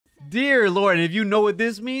Dear Lord, and if you know what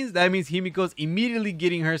this means, that means Himiko's immediately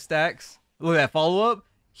getting her stacks. Look at that follow-up.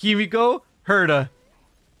 Himeko, Herta.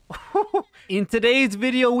 In today's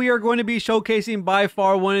video, we are going to be showcasing by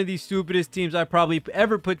far one of the stupidest teams I probably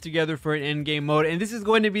ever put together for an endgame mode, and this is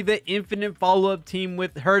going to be the infinite follow-up team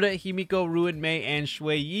with Herta, Himeko, Ruin Mei, and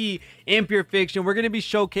Shui Yi in Pure Fiction. We're going to be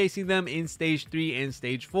showcasing them in Stage 3 and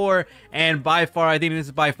Stage 4, and by far, I think this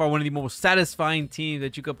is by far one of the most satisfying teams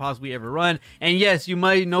that you could possibly ever run. And yes, you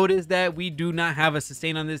might notice that we do not have a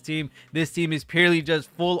sustain on this team. This team is purely just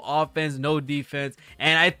full offense, no defense,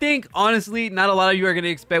 and I think, honestly, not a lot of you are going to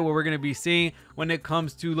expect what we're going to be seeing when it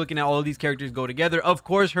comes to looking at all of these characters go together. Of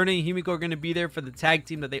course, Herta and Himeko are going to be there for the tag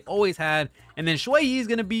team that they always had, and then Shui Yi is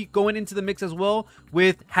going to be going into the mix as well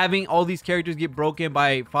with having all these characters get broken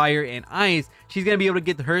by fire and ice. She's going to be able to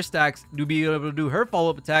get her stacks to be able to do her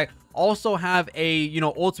follow-up attack, also have a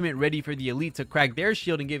ultimate ready for the elite to crack their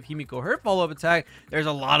shield and give Himeko her follow-up attack. There's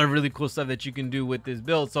a lot of really cool stuff that you can do with this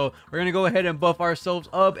build, so we're gonna go ahead and buff ourselves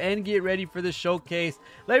up and get ready for the showcase.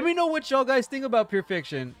 Let me know what y'all guys think about Pure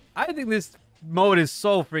Fiction. I think this mode is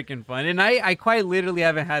so freaking fun, and I quite literally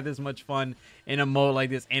haven't had this much fun in a mode like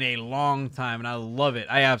this in a long time, and I love it.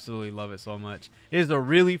 I absolutely love it so much. It is a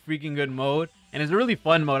really freaking good mode, and it's a really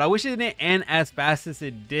fun mode. I wish it didn't end as fast as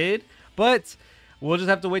it did, but we'll just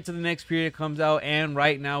have to wait till the next period comes out. And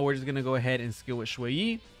right now we're just gonna go ahead and skill with Shui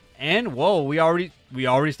Yi. And whoa, we already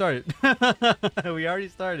started. We already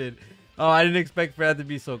started. Oh, I didn't expect for that to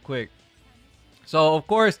be so quick. So of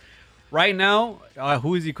course, right now,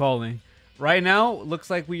 who is he calling? Right now, looks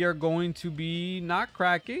like we are going to be not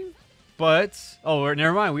cracking, but oh,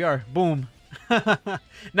 never mind, we are. Boom.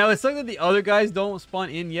 Now it's something that the other guys don't spawn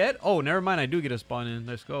in yet. Oh, never mind, I do get a spawn in.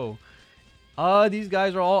 Let's go. These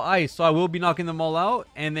guys are all ice, so I will be knocking them all out,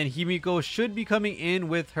 and then Himeko should be coming in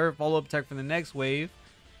with her follow-up tech for the next wave,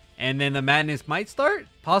 and then the madness might start,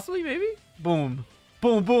 possibly, maybe. Boom,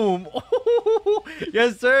 boom, boom. Oh,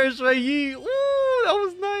 yes, sir, Shui Yi. Ooh, that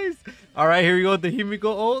was nice. All right, here we go with the Himeko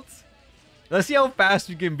ults. Let's see how fast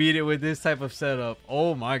we can beat it with this type of setup.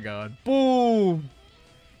 Oh my god, boom.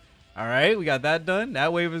 All right, we got that done.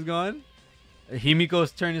 That wave is gone.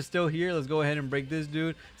 Himiko's turn is still here. Let's go ahead and break this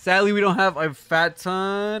dude. Sadly, we don't have a fat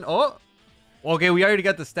ton. Oh, okay. We already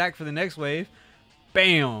got the stack for the next wave.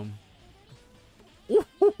 Bam.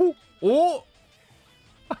 Ooh. Oh,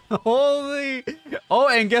 holy. Oh,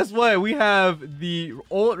 and guess what? We have the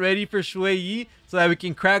ult ready for Shui Yi so that we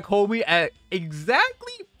can crack Homie at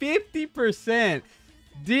exactly 50%.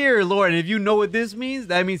 Dear Lord, and if you know what this means,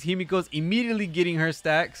 that means Himiko's immediately getting her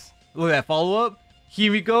stacks. Look at that follow-up.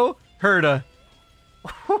 Himeko, Herta.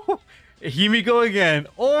 Himeko again.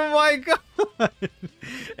 Oh my god.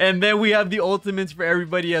 And then we have the ultimates for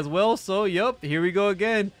everybody as well. So yep, here we go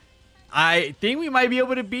again. I think we might be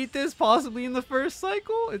able to beat this possibly in the first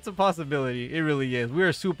cycle. It's a possibility. It really is. We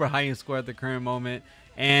are super high in score at the current moment,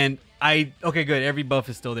 and okay, good, every buff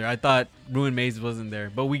is still there. I thought Ruin Maze wasn't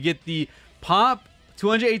there, but we get the pop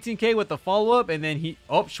 218k with the follow-up, and then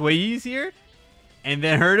Shui Yi's here, and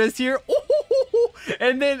then Herta's here. Ooh,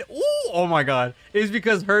 and then oh my god, it's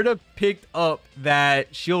because Herta picked up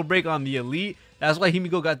that shield break on the elite. That's why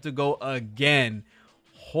Himeko got to go again.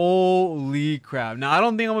 Holy crap. Now I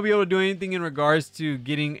don't think I'm gonna be able to do anything in regards to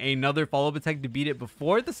getting another follow-up attack to beat it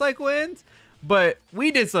before the cycle ends, but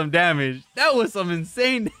we did some damage. That was some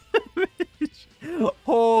insane damage.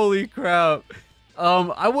 Holy crap.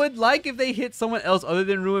 I would like if they hit someone else other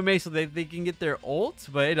than Ruin Mei so that they can get their ult,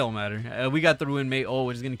 but it don't matter. We got the Ruin Mei ult,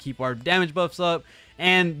 which is going to keep our damage buffs up.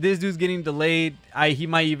 And this dude's getting delayed. He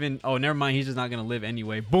might even... Oh, never mind. He's just not going to live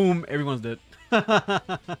anyway. Boom. Everyone's dead.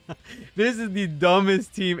 This is the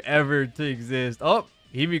dumbest team ever to exist. Oh,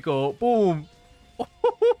 Himeko. Boom.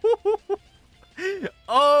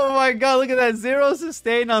 Oh my god. Look at that. 0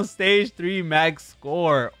 sustain on stage 3 max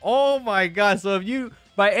score. Oh my god. So if you...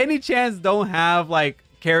 by any chance don't have like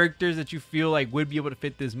characters that you feel like would be able to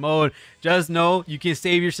fit this mode, just know you can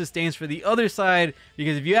save your sustains for the other side,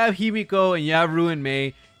 because if you have Himeko and you have Ruin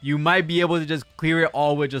Mei, you might be able to just clear it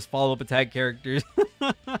all with just follow-up attack characters.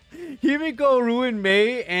 Himeko, Ruin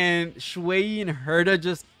Mei, and Shui and Herta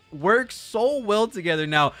just work so well together.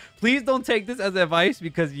 Now, please don't take this as advice,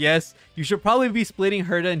 because yes, you should probably be splitting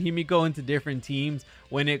Herta and Himeko into different teams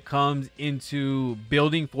when it comes into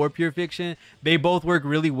building for Pure Fiction. They both work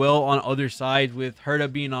really well on other sides, with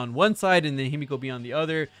Herta being on one side and then Himeko being on the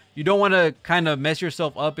other. You don't want to kind of mess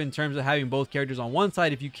yourself up in terms of having both characters on one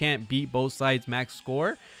side if you can't beat both sides max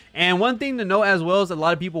score. And one thing to note as well is a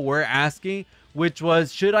lot of people were asking, which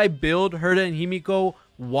was, should I build Herta and Himeko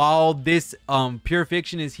while this pure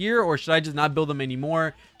fiction is here, or should I just not build them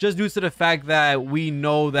anymore, just due to the fact that we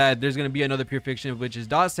know that there's going to be another pure fiction which is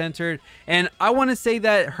dot centered. And I want to say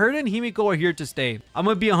that Herta and Himeko are here to stay. I'm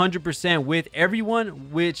going to be 100% with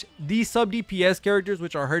everyone, which these sub DPS characters,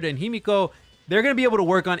 which are Herta and Himeko, they're going to be able to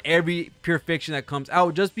work on every pure fiction that comes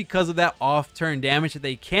out just because of that off turn damage that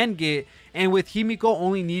they can get. And with Himeko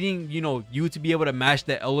only needing, you to be able to match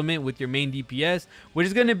that element with your main DPS, which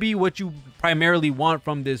is going to be what you primarily want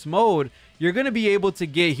from this mode, you're going to be able to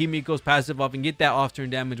get Himeko's passive off and get that off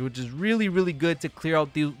turn damage, which is really, really good to clear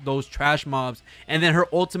out those trash mobs. And then her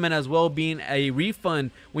ultimate as well being a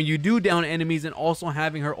refund when you do down enemies, and also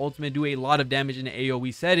having her ultimate do a lot of damage in the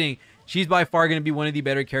AoE setting. She's by far going to be one of the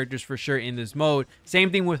better characters for sure in this mode.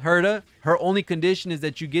 Same thing with Herta. Her only condition is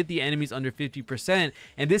that you get the enemies under 50%.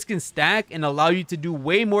 And this can stack and allow you to do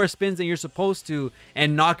way more spins than you're supposed to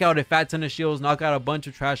and knock out a fat ton of shields, knock out a bunch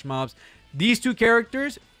of trash mobs. These two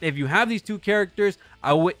characters, if you have these two characters,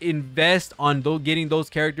 I would invest on getting those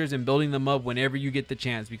characters and building them up whenever you get the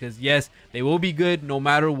chance, because yes, they will be good no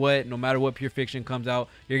matter what pure fiction comes out.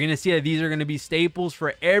 You're going to see that these are going to be staples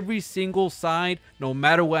for every single side no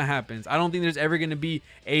matter what happens. I don't think there's ever going to be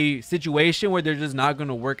a situation where they're just not going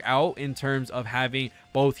to work out in terms of having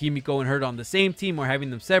both Himeko and Herta on the same team or having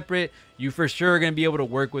them separate. You for sure are going to be able to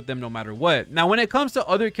work with them no matter what. Now, when it comes to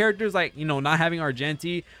other characters, like, not having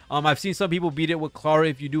Argenti, I've seen some people beat it with Clara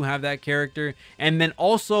if you do have that character. And then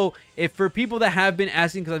also, if for people that have been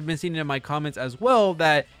asking, because I've been seeing it in my comments as well,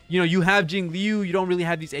 that, you have Jing Liu, you don't really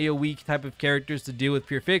have these AoE type of characters to deal with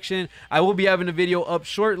pure fiction. I will be having a video up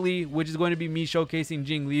shortly, which is going to be me showcasing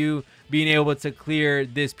Jing Liu, being able to clear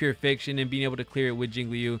this pure fiction and being able to clear it with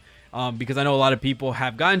Jing Liu. Because I know a lot of people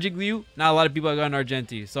have gotten Jing Liu, not a lot of people have gotten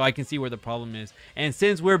Argenti, so I can see where the problem is. And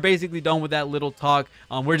since we're basically done with that little talk,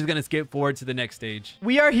 we're just gonna skip forward to the next stage.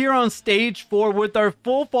 We are here on stage 4 with our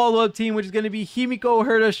full follow-up team, which is gonna be Himeko,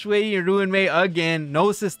 Herta, Shui, and Ruin Mei again.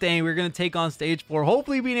 No sustain. We're gonna take on stage 4,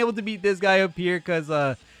 hopefully being able to beat this guy up here,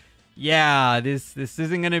 because yeah, this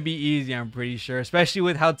isn't gonna be easy, I'm pretty sure, especially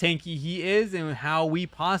with how tanky he is and how we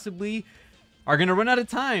possibly are going to run out of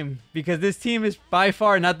time, because this team is by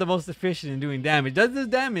far not the most efficient in doing damage. Does this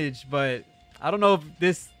damage, but I don't know if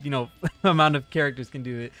this, amount of characters can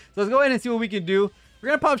do it. So let's go ahead and see what we can do. We're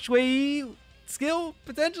going to pop Shui skill,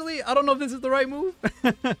 potentially. I don't know if this is the right move.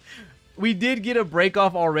 We did get a break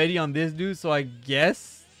off already on this dude, so I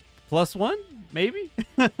guess +1, maybe?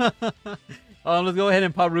 Let's go ahead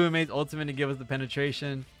and pop Ruin Mei's ultimate to give us the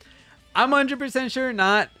penetration. I'm 100% sure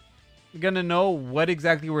not gonna know what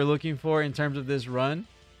exactly we're looking for in terms of this run.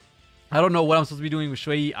 I don't know what I'm supposed to be doing with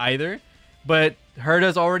Shui either, but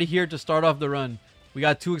Herta's already here to start off the run. We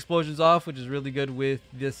got 2 explosions off, which is really good with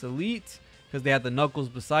this elite because they have the knuckles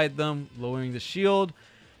beside them, lowering the shield.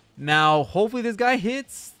 Now, hopefully this guy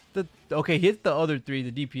hits the other 3,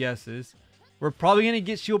 the DPSs. We're probably gonna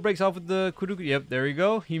get shield breaks off with the Kuruku. Yep, there we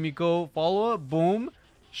go. Himeko follow up, boom.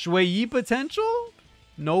 Shui potential?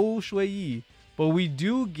 No Shui. But we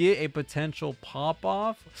do get a potential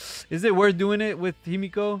pop-off. Is it worth doing it with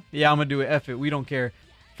Himeko? Yeah, I'm going to do it. F it. We don't care.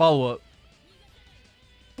 Follow-up.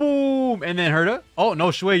 Boom. And then Herta. Oh, no.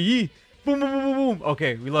 Shui Yi. Boom, boom, boom, boom, boom.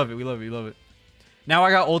 Okay, we love it. We love it. We love it. Now I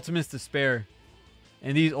got ultimates to spare.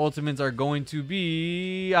 And these ultimates are going to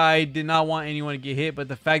be... I did not want anyone to get hit, but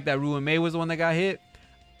the fact that Ruin Mei was the one that got hit,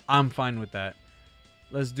 I'm fine with that.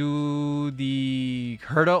 Let's do the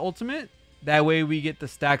Herta ultimate. That way we get the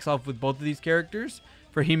stacks off with both of these characters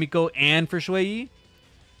for Himeko and for Shui.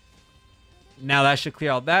 Now that should clear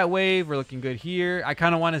out that wave. We're looking good here. I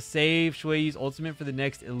kind of want to save Shui's ultimate for the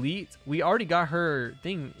next elite. We already got her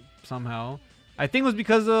thing somehow. I think it was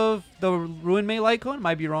because of the Ruin Mei light cone.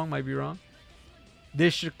 Might be wrong. Might be wrong.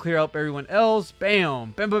 This should clear up everyone else.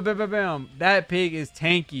 Bam. Bam, bam, bam, bam, bam. That pig is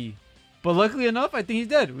tanky. But luckily enough, I think he's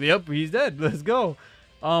dead. Yep, he's dead. Let's go.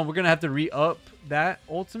 We're going to have to re-up that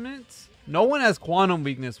ultimate. No one has quantum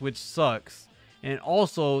weakness, which sucks. And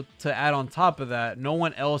also, to add on top of that, no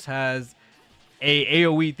one else has a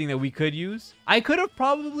AoE thing that we could use. I could have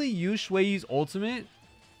probably used Shui's ultimate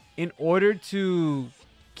in order to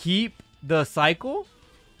keep the cycle.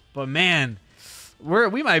 But man,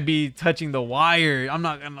 we might be touching the wire. I'm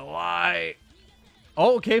not going to lie.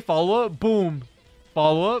 Oh, okay, follow up. Boom.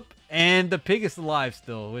 Follow up. And the pig is alive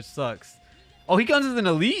still, which sucks. Oh, he comes as an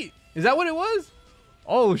elite? Is that what it was?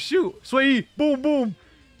 Oh, shoot. Shui. Boom, boom.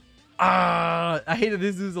 Ah, I hate that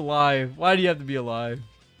this dude's alive. Why do you have to be alive?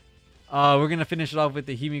 We're going to finish it off with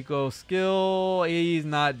the Himeko skill. He's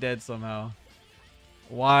not dead somehow.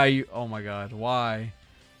 Why? Oh, my God. Why?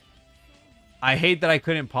 I hate that I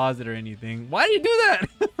couldn't pause it or anything. Why do you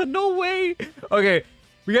do No way. Okay,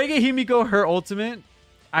 we gotta get Himeko her ultimate.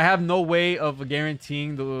 I have no way of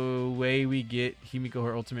guaranteeing the way we get Himeko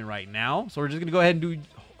her ultimate right now. So we're just gonna go ahead and do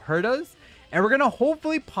Herta's. And we're gonna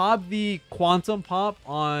hopefully pop the Quantum Pop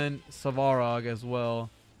on Svarog as well.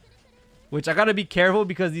 Which I gotta be careful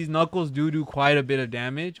because these Knuckles do quite a bit of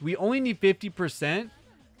damage. We only need 50%.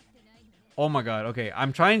 Oh my god, okay.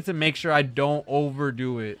 I'm trying to make sure I don't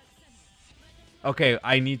overdo it. Okay,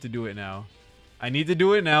 I need to do it now. I need to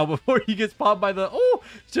do it now before he gets popped by the... Oh,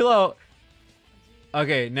 chill out.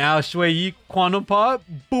 Okay, now Shui Yi Quantum Pop.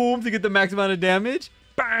 Boom, to get the max amount of damage.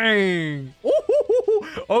 Bang. Ooh,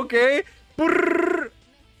 okay. Brrr.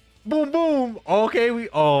 Boom, boom. Okay,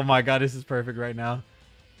 oh my god, this is perfect right now.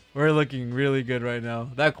 We're looking really good right now.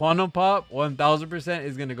 That Quantum Pop, 1000%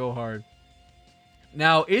 is going to go hard.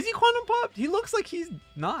 Now, is he Quantum Popped? He looks like he's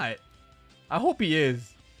not. I hope he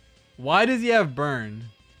is. Why does he have burn?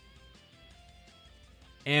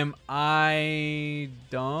 Am I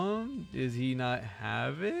dumb? Does he not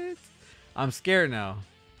have it? I'm scared now.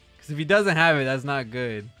 Because if he doesn't have it, that's not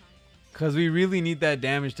good. Because we really need that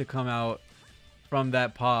damage to come out from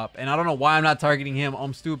that pop. And I don't know why I'm not targeting him.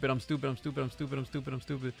 I'm stupid. I'm stupid. I'm stupid. I'm stupid. I'm stupid. I'm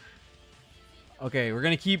stupid. Okay, we're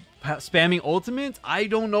going to keep spamming ultimates. I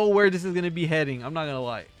don't know where this is going to be heading. I'm not going to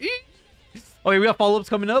lie. Okay, we got follow-ups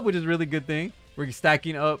coming up, which is a really good thing. We're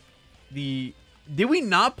stacking up the... Did we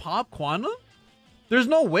not pop Quantum? There's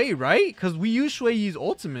no way, right? Because we used Shui Yi's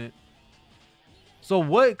ultimate. So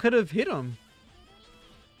what could have hit him?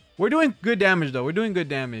 We're doing good damage, though. We're doing good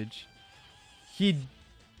damage. He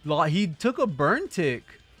took a burn tick.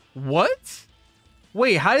 What?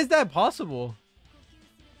 Wait, how is that possible?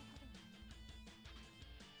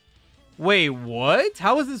 Wait, what?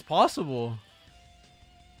 How is this possible?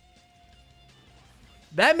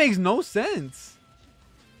 That makes no sense.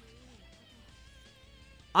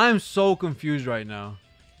 I'm so confused right now.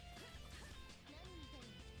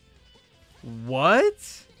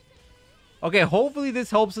 What? Okay, hopefully this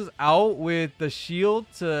helps us out with the shield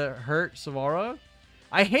to hurt Savara.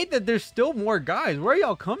 I hate that there's still more guys. Where are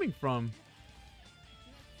y'all coming from?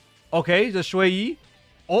 Okay, the Shui Yi.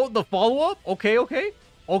 Oh, the follow-up? Okay, okay.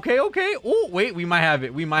 Okay, okay. Oh, wait, we might have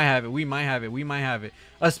it. We might have it. We might have it. We might have it.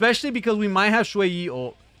 Especially because we might have Shui Yi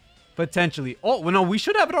ult. Potentially. Oh, well, no, we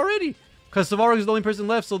should have it already. Because Svarog is the only person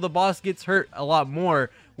left, so the boss gets hurt a lot more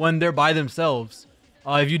when they're by themselves.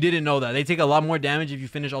 If you didn't know that. They take a lot more damage if you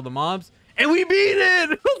finish all the mobs. And we beat it!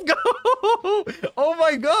 Let's go! Oh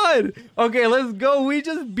my god! Okay, let's go. We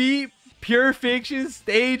just beat Pure Fiction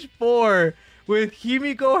Stage 4 with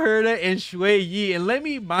Himeko, Herta, and Shui Yi. And let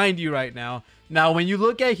me mind you right now. Now, when you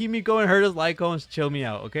look at Himeko and Herta's light cones, chill me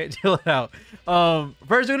out, okay? Chill it out. First,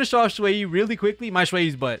 we're going to show off Shui Yi really quickly. My Shui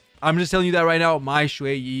Yi's butt. I'm just telling you that right now. My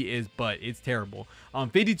Shui Yi is butt. It's terrible.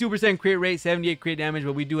 52% crit rate, 78 crit damage,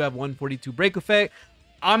 but we do have 142 break effect.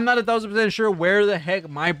 I'm not 1000% sure where the heck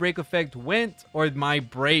my break effect went, or my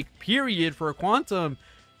break period for Quantum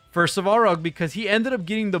for Svarog, because he ended up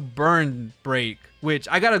getting the burn break, which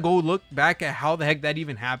I gotta go look back at how the heck that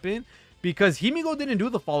even happened, because Himeko didn't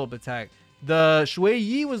do the follow-up attack. The Shui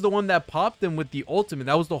Yi was the one that popped him with the ultimate.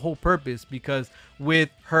 That was the whole purpose, because with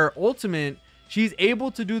her ultimate, she's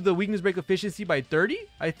able to do the weakness break efficiency by 30,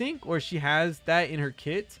 I think, or she has that in her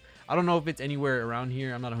kit. I don't know if it's anywhere around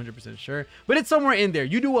here. I'm not 100% sure, but it's somewhere in there.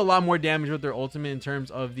 You do a lot more damage with their ultimate in terms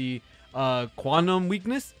of the quantum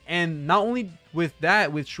weakness. And not only with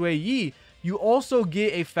that, with Shui Yi, you also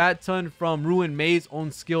get a fat ton from Ruin Mei's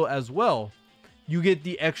own skill as well. You get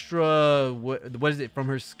the extra, what is it, from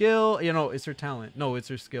her skill? You know, it's her talent. No, it's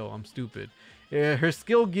her skill. I'm stupid. Her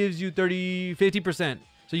skill gives you 50%.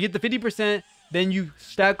 So you get the 50%. Then you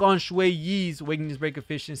stack on Shui Yi's weakness break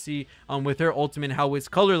efficiency with her ultimate, how it's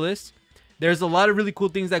colorless. There's a lot of really cool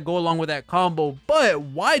things that go along with that combo. But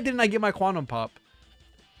why didn't I get my Quantum Pop?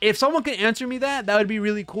 If someone can answer me that would be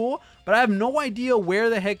really cool. But I have no idea where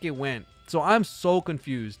the heck it went. So I'm so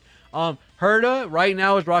confused. Herta right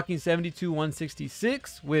now is rocking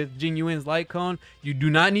 72-166 with Jing Yuan's Light Cone. You do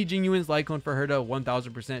not need Jing Yuan's Light Cone for Herta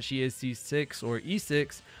 1000%. She is C6 or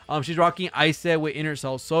E6. She's rocking Ice Set with Inner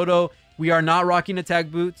Cell Soto. We are not rocking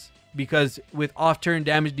attack boots because with off-turn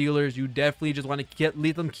damage dealers, you definitely just want to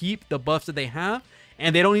let them keep the buffs that they have.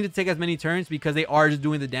 And they don't need to take as many turns because they are just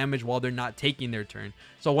doing the damage while they're not taking their turn.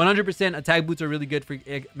 So 100% attack boots are really good for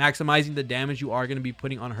maximizing the damage you are going to be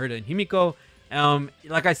putting on Herta and Himeko.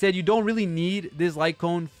 Like I said, you don't really need this light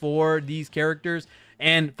cone for these characters.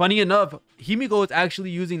 And funny enough, Himeko is actually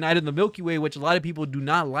using Night of the Milky Way, which a lot of people do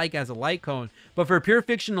not like as a light cone. But for Pure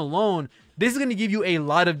Fiction alone, this is going to give you a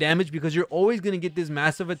lot of damage because you're always going to get this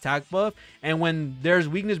massive attack buff. And when there's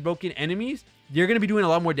weakness broken enemies, you're going to be doing a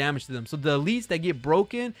lot more damage to them. So the elites that get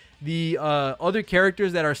broken, the other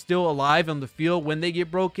characters that are still alive on the field, when they get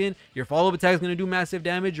broken, your follow-up attack is going to do massive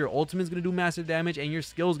damage, your ultimate is going to do massive damage, and your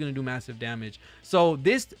skill is going to do massive damage. So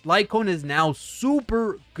this light cone is now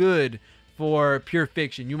super good for Pure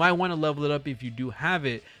Fiction. You might want to level it up if you do have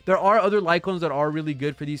it. There are other light cones that are really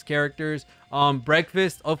good for these characters.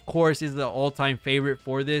 Breakfast, of course, is the all-time favorite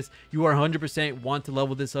for this. You are 100% want to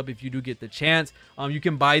level this up if you do get the chance. You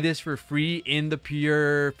can buy this for free in the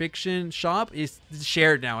Pure Fiction shop. It's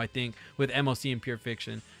shared now, I think, with MLC and Pure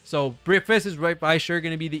Fiction. So Breakfast is right by sure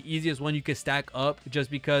going to be the easiest one you can stack up, just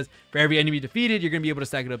because for every enemy defeated, you're going to be able to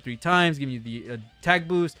stack it up 3 times, giving you the attack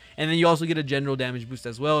boost, and then you also get a general damage boost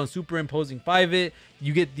as well. And superimposing 5-it,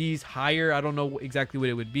 you get these higher. I don't know exactly what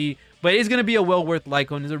it would be, but it's going to be a well worth light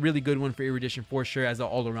cone. It's a really good one for Erudition for sure as an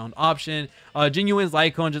all-around option. Genuine's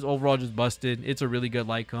light cone just overall just busted. It's a really good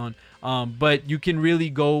light cone. But you can really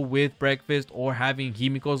go with Breakfast or having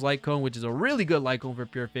Himeko's light cone, which is a really good light cone for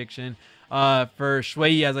Pure Fiction. For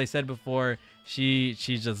Shui, as I said before, she's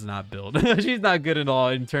just not built. She's not good at all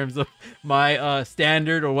in terms of my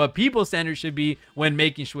standard or what people's standard should be when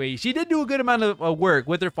making Shui. She did do a good amount of work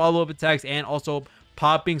with her follow-up attacks and also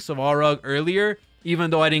popping Svarog earlier,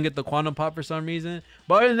 even though I didn't get the quantum pop for some reason.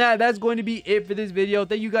 But other than that, that's going to be it for this video.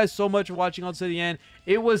 Thank you guys so much for watching on to the end.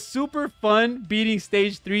 It was super fun beating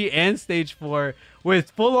stage 3 and stage 4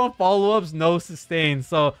 with full-on follow-ups, no sustain.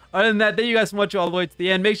 So other than that, thank you guys so much all the way to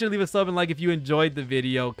the end. Make sure to leave a sub and like if you enjoyed the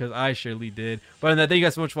video, because I surely did. But other than that, thank you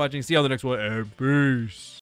guys so much for watching. See you on the next one, and peace.